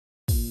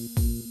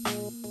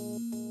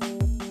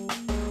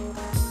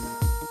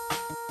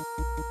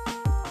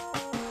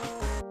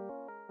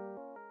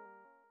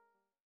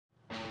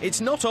It's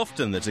not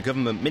often that a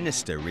government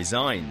minister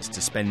resigns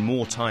to spend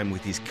more time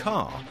with his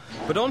car,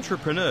 but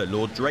entrepreneur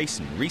Lord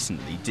Drayson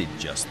recently did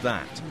just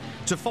that,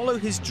 to follow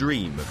his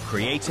dream of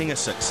creating a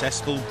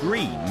successful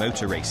green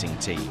motor racing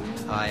team.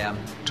 I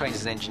trained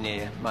as an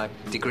engineer. My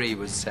degree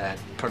was a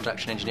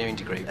production engineering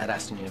degree at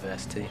Aston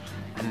University,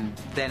 and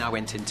then I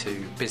went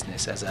into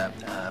business as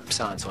a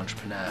science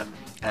entrepreneur,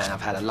 and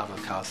I've had a love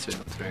of cars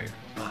through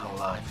my whole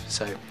life.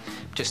 So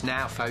just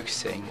now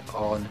focusing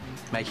on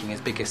making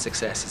as big a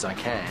success as I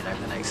can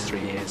over the next 3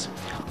 years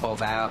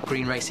of our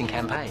green racing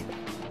campaign.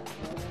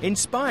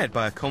 Inspired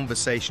by a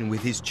conversation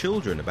with his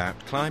children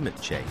about climate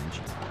change,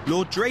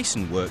 Lord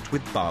Drayson worked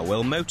with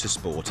Barwell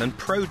Motorsport and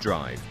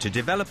Prodrive to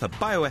develop a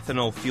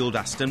bioethanol-fuelled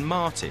Aston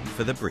Martin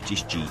for the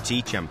British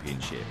GT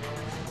Championship.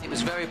 It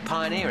was very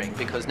pioneering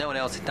because no one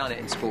else had done it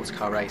in sports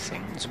car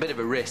racing. It's a bit of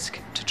a risk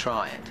to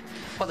try it.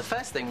 Well, the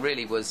first thing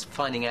really was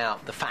finding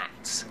out the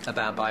facts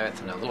about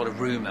bioethanol. A lot of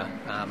rumour.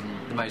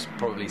 The most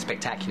probably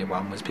spectacular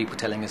one was people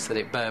telling us that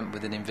it burnt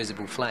with an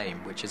invisible flame,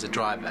 which as a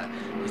driver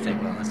you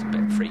think, well, that's a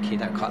bit freaky,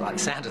 don't quite like the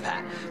sound of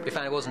that. We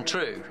found it wasn't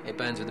true. It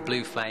burns with a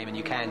blue flame and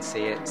you can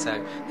see it,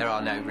 so there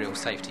are no real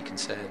safety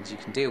concerns. You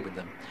can deal with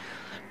them.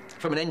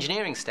 From an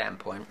engineering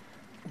standpoint,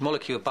 the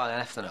molecule of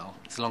bioethanol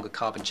is a longer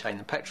carbon chain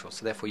than petrol,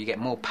 so therefore you get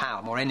more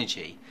power, more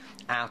energy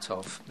out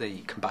of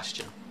the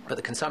combustion, but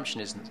the consumption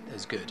isn't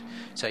as good.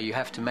 So you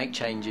have to make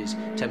changes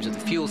in terms of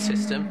the fuel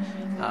system,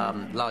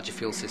 larger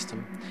fuel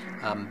system,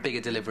 bigger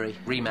delivery,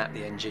 remap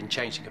the engine,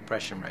 change the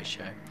compression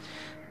ratio.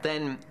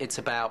 Then it's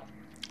about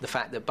the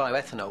fact that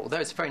bioethanol, although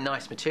it's a very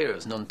nice material,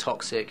 it's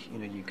non-toxic, you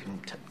know, you can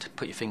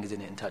put your fingers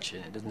in it and touch it,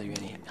 and it doesn't do you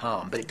any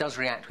harm, but it does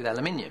react with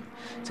aluminium.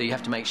 So you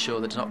have to make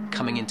sure that it's not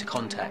coming into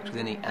contact with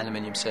any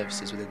aluminium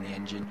surfaces within the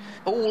engine.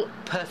 All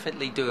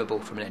perfectly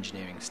doable from an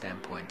engineering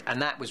standpoint,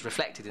 and that was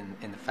reflected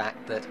in the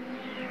fact that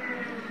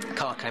the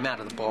car came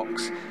out of the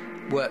box,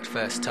 worked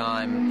first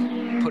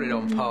time, put it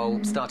on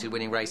pole, started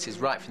winning races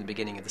right from the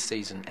beginning of the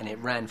season, and it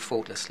ran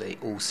faultlessly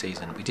all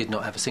season. We did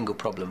not have a single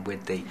problem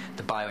with the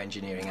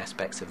bioengineering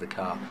aspects of the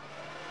car.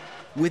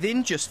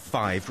 Within just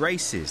 5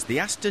 races, the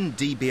Aston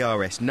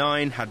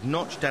DBRS9 had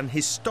notched an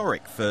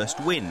historic first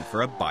win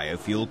for a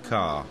biofuel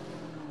car.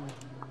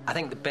 I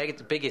think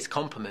the biggest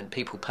compliment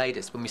people paid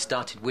us when we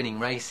started winning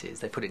races,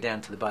 they put it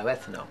down to the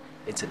bioethanol.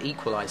 It's an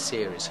equalised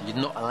series, so you're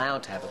not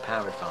allowed to have a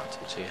power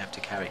advantage, so you have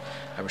to carry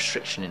a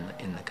restriction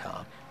in the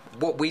car.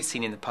 What we've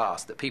seen in the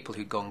past, that people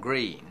who'd gone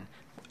green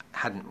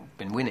hadn't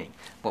been winning.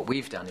 What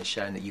we've done is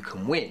shown that you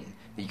can win,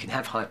 that you can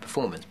have high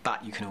performance,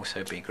 but you can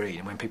also be green.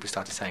 And when people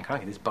started saying,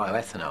 crikey, this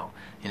bioethanol,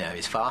 you know,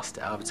 is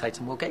faster, I would say to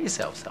them, well, get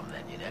yourself some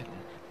then, you know.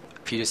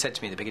 If you'd have said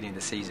to me at the beginning of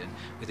the season,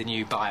 with a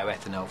new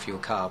bioethanol fuel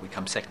car, we'd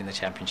come second in the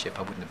championship,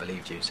 I wouldn't have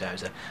believed you. So it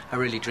was a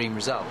really dream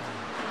result.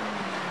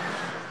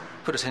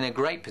 Put us in a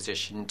great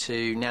position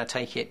to now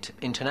take it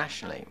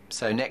internationally.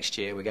 So next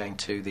year we're going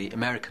to the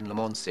American Le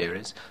Mans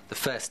Series. The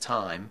first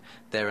time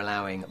they're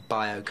allowing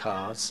bio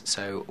cars,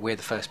 so we're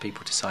the first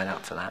people to sign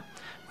up for that.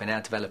 We're now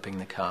developing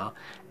the car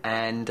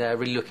and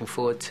really looking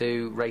forward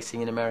to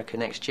racing in America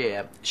next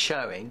year,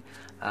 showing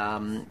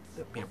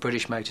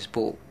British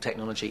motorsport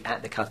technology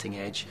at the cutting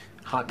edge,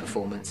 high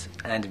performance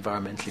and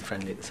environmentally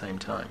friendly at the same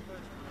time.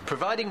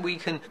 Providing we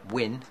can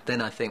win,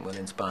 then I think we'll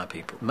inspire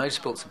people.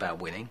 Motorsport's about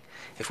winning.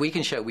 If we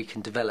can show we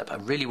can develop a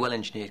really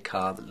well-engineered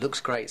car that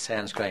looks great,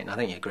 sounds great, and I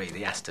think you agree,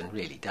 the Aston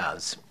really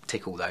does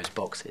tick all those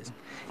boxes,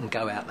 and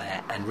go out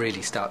there and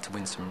really start to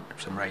win some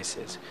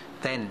races,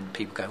 then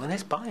people go, well,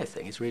 this bio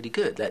thing is really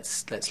good,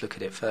 let's look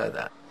at it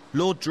further.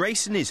 Lord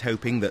Drayson is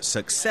hoping that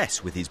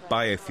success with his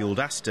biofuelled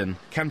Aston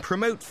can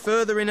promote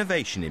further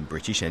innovation in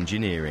British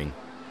engineering.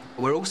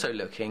 We're also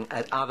looking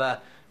at other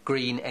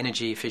green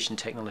energy efficient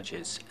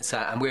technologies,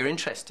 and we're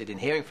interested in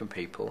hearing from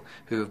people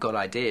who have got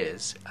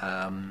ideas,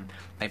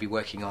 maybe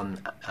working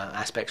on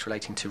aspects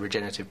relating to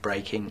regenerative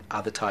braking,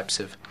 other types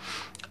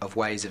of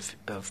ways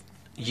of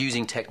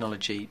using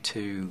technology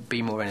to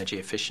be more energy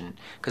efficient.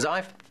 Because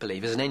I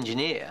believe, as an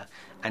engineer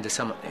and as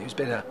someone who's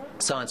been a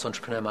science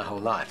entrepreneur my whole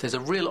life, there's a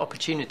real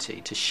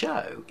opportunity to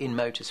show in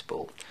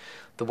motorsport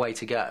the way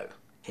to go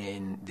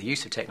in the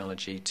use of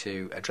technology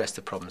to address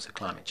the problems of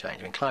climate change.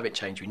 I mean, climate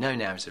change we know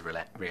now is a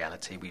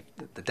reality.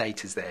 The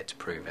data's there to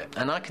prove it.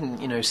 And I can,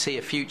 you know, see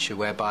a future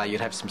whereby you'd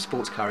have some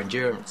sports car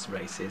endurance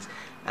races,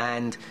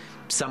 and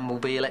some will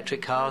be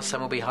electric cars,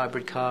 some will be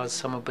hybrid cars,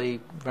 some will be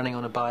running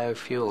on a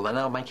biofuel, and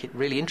that'll make it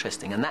really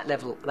interesting. And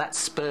that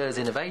spurs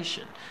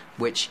innovation,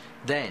 which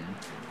then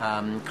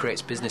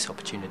creates business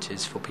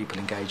opportunities for people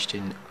engaged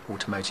in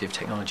automotive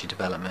technology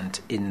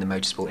development in the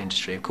motorsport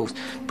industry. Of course,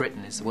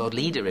 Britain is the world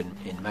leader in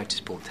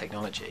motorsport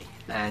technology,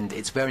 and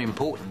it's very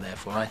important,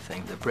 therefore, I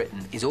think, that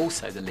Britain is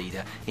also the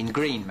leader in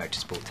green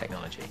motorsport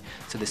technology.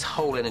 So this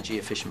whole energy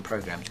efficient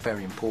programme is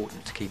very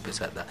important to keep us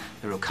at the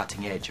real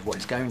cutting edge of what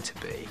is going to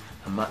be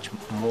a much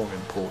more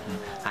important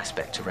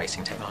aspect of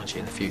racing technology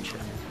in the future.